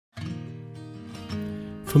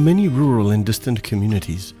For many rural and distant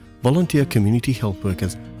communities, volunteer community health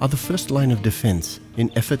workers are the first line of defense in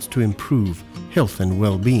efforts to improve health and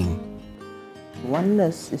well-being. One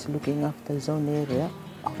nurse is looking after zone area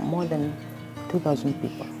of more than 2,000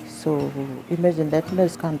 people. So imagine that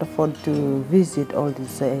nurse can't afford to visit all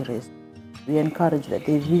these areas. We encourage that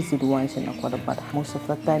they visit once in a quarter, but most of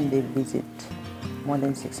the time they visit more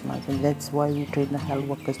than 6 months. And that's why we train the health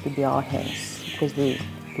workers to be our hands, because they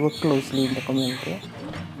work closely in the community.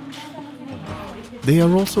 They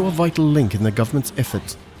are also a vital link in the government's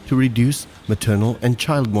efforts to reduce maternal and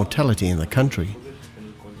child mortality in the country.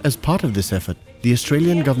 As part of this effort, the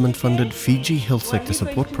Australian government-funded Fiji Health Sector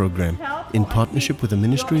Support Program, in partnership with the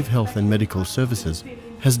Ministry of Health and Medical Services,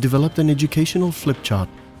 has developed an educational flipchart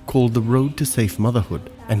called The Road to Safe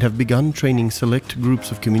Motherhood and have begun training select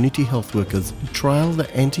groups of community health workers to trial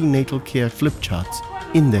the antenatal care flipcharts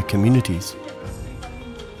in their communities.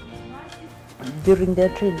 During their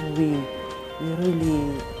training, we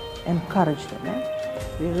really encourage them.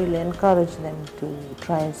 We really encourage them to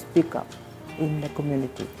try and speak up in the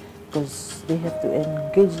community, because they have to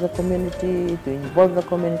engage the community, to involve the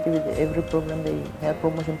community with every program, the health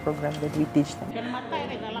promotion program that we teach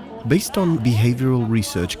them. Based on behavioral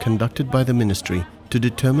research conducted by the ministry to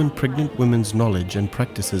determine pregnant women's knowledge and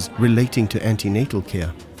practices relating to antenatal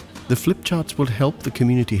care, the flipcharts will help the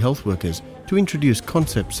community health workers to introduce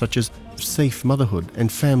concepts such as safe motherhood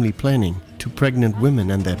and family planning to pregnant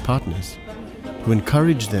women and their partners, to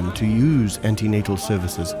encourage them to use antenatal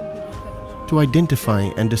services, to identify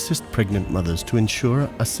and assist pregnant mothers to ensure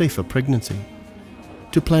a safer pregnancy,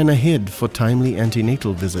 to plan ahead for timely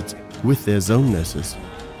antenatal visits with their zone nurses,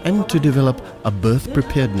 and to develop a birth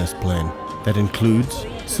preparedness plan that includes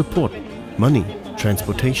support, money,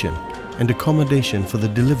 transportation, and accommodation for the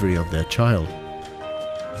delivery of their child.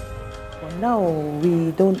 Now we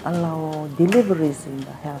don't allow deliveries in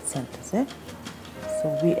the health centers.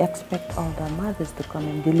 So we expect all the mothers to come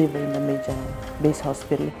and deliver in the major base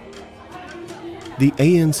hospital. The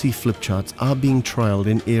ANC flipcharts are being trialled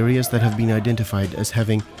in areas that have been identified as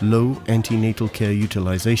having low antenatal care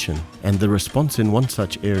utilization, and the response in one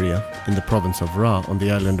such area, in the province of Ra on the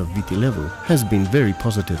island of Viti Levu, has been very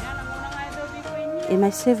positive. In my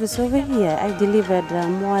service over here, I delivered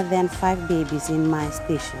more than 5 babies in my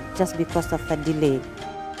station just because of the delay.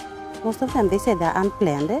 Most of them, they say they're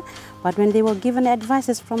unplanned, but when they were given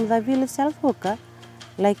advices from the village health worker,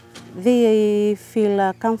 like they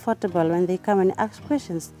feel comfortable when they come and ask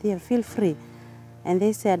questions, they feel free. And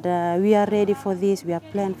they said, we are ready for this, we are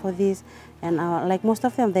planned for this. And like most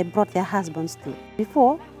of them, they brought their husbands too.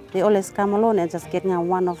 Before, they always come alone and just getting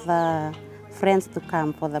one of the friends to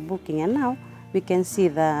come for the booking. And now, we can see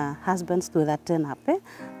the husbands too that turn up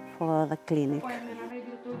for the clinic.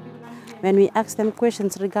 When we ask them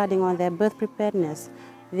questions regarding on their birth preparedness,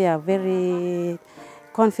 they are very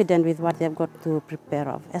confident with what they've got to prepare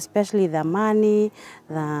of, especially the money,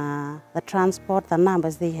 the transport, the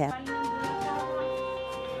numbers they have.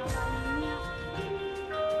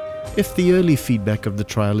 If the early feedback of the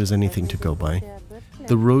trial is anything to go by,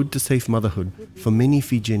 the road to safe motherhood for many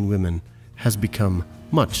Fijian women has become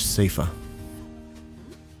much safer.